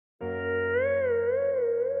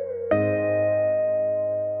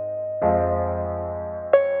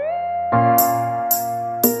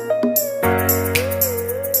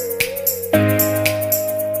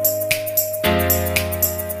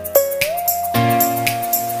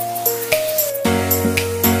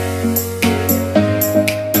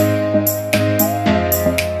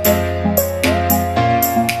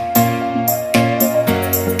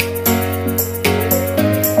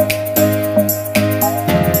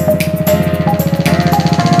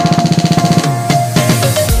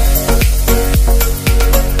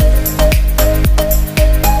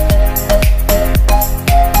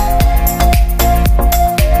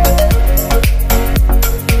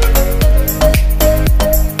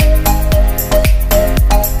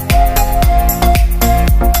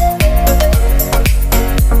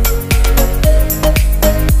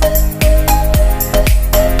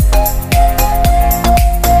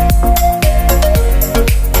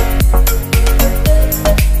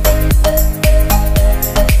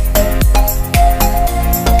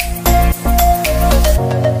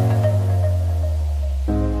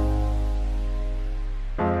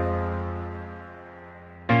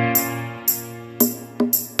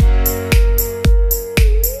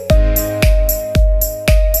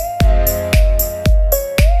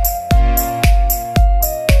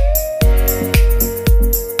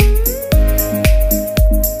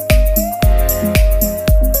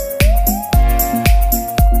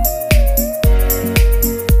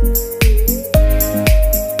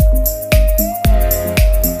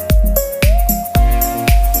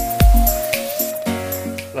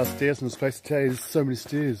stairs in this place today. There's so many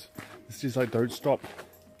stairs. The stairs like don't stop.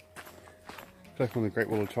 Like on the Great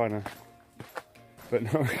Wall of China. But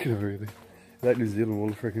no, really. That New Zealand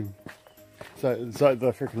wall freaking. So it's like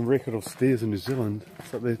the freaking record of stairs in New Zealand.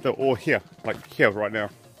 It's like they're all here, like here right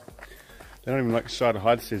now. They don't even like try to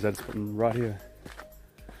hide the stairs, they just put them right here.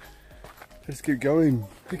 They just keep going.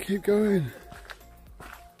 They keep going. I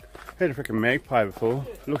had a freaking magpie before.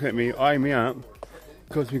 Look at me, eyeing me up.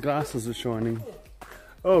 Because my glasses are shining.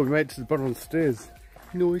 Oh, we made it to the bottom of the stairs.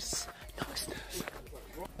 Nice. Nice, nice.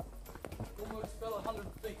 Almost fell 100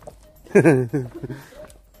 feet. There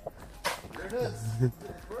it is.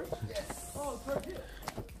 Yes. Oh, it's right here.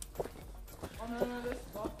 Oh, no,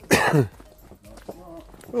 that's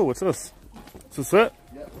Oh, what's this? Is this it?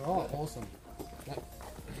 yeah. Oh, awesome.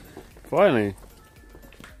 Finally.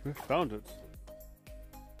 We found it.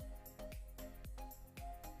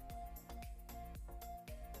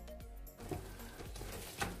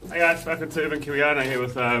 Hey guys, welcome to Kiwiana here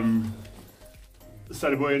with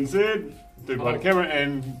studyboynz, dude by the camera,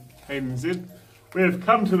 and Hayden NZ. We have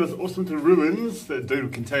come to this awesome little ruins that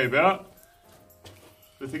dude can tell you about.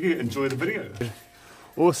 So think you enjoy the video.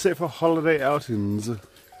 All set for holiday outings.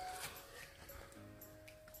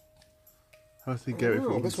 I think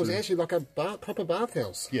this was actually like a proper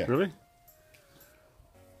bathhouse. Yeah. Really?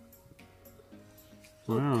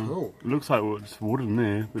 Wow. Cool. It looks like it's water in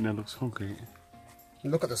there, but now it looks concrete.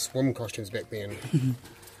 Look at the swim costumes back then.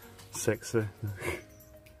 Sexy.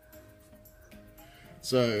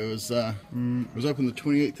 So it was opened the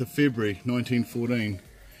 28th of February 1914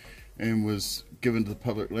 and was given to the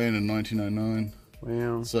public land in 1909.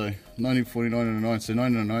 Wow. So 1949 and 09, so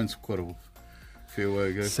 1909 is quite a fair way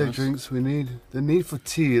to go. Safe drinks we need. The need for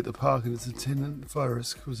tea at the park and its attendant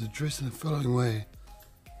virus was addressed in the following way.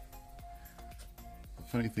 The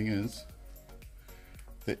funny thing is,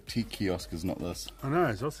 that tea kiosk is not this. I know,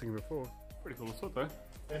 as I was thinking before. Pretty cool spot though.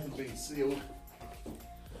 It hasn't been sealed.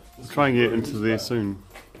 Let's try and get into there soon.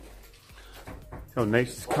 Oh, Nate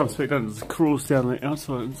just comes back down, just crawls down the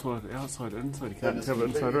outside, inside. You can't tell it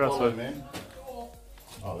inside or outside.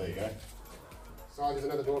 Oh, there you go. So there's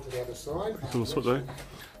another door to the other side. Cool spot though.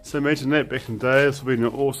 So imagine that back in the day, this would be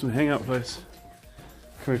an awesome hangout place.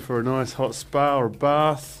 Coming for a nice hot spa or a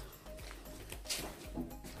bath.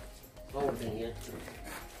 I would have been here.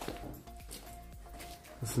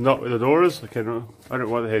 This is not where the door is. Okay, no, I don't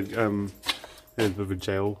know why they had a bit of a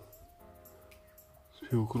jail.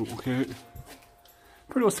 People couldn't walk out.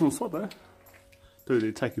 Pretty awesome spot though. Dude,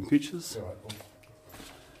 they're taking pictures. See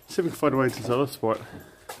if we can find a way to this other spot.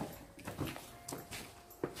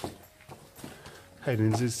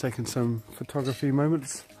 Hayden NZ's taking some photography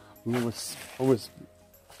moments. I almost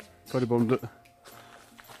photobombed it.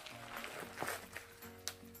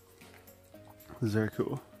 This is very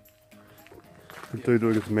cool. The dude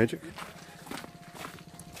doing his magic.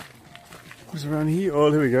 What's around here?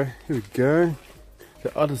 Oh, here we go. Here we go.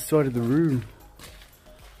 The other side of the room.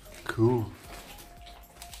 Cool.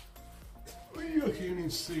 Oh, you can't even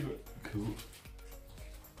see it. Cool.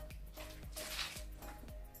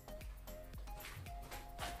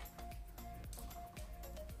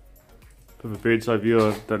 Bit of a bird's eye view.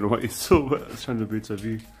 I don't know what you saw, but it's trying to do a bird's eye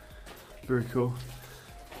view. Very cool.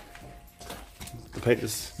 The paint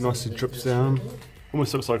just nicely drips down.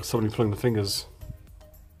 Almost looks like somebody pulling the fingers.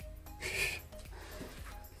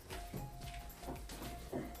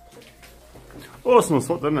 Awesome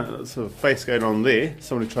spot, doesn't it? That's a face going on there.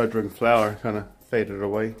 Somebody tried to bring flour, kind of faded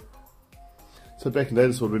away. So back in the day,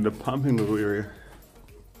 this would have been a pumping little area.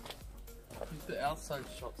 The outside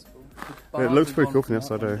shot's cool. Yeah, it looks pretty cool from the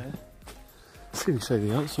outside, though. Let's see if you show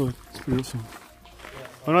the outside. It's pretty awesome.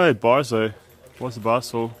 I know they had bars though. What's the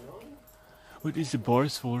bars for? What is the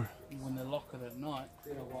bars for? When they lock it at night,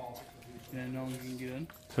 no one can get in.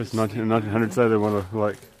 So it's 1900s though, they want to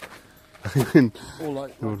like... Or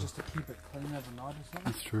like just to keep it clean overnight or something.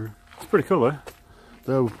 That's true. It's pretty cool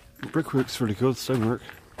though. The brickwork's really cool, the stonework.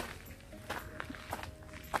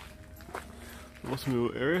 Awesome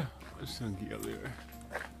little area. I'm just going to get out there.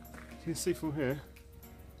 You can see from here.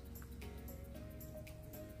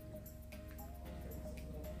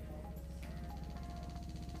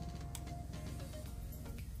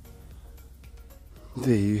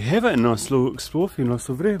 There you have it, a nice little explore for you, nice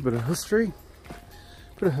little video, bit of history,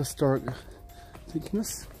 bit of historic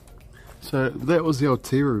thickness. So that was the old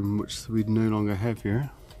tea room, which we no longer have here.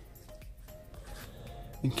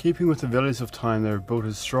 In keeping with the values of time, they were built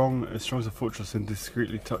as strong as a fortress and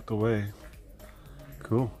discreetly tucked away.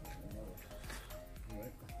 Cool.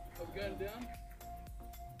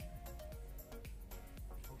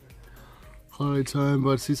 Holiday time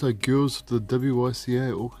by the Seaside Girls of the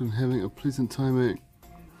WYCA Auckland having a pleasant time at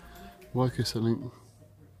Like or something.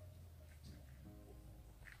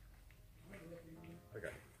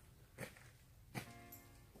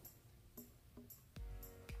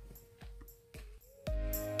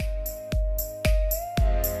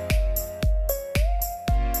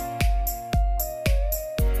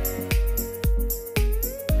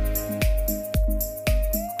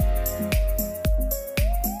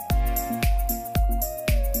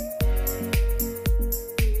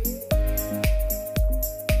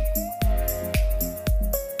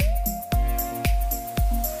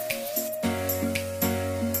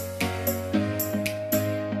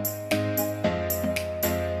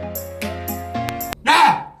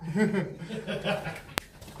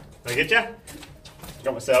 Did I get ya?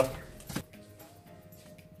 Got myself.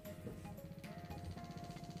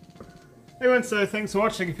 Everyone, so thanks for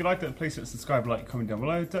watching. If you liked it, please hit subscribe, like, comment down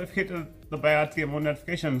below. Don't forget to the bell to get more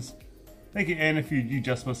notifications. Thank you, and if you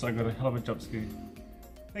just missed, I got a hell of a job to do.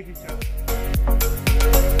 Thank you, ciao.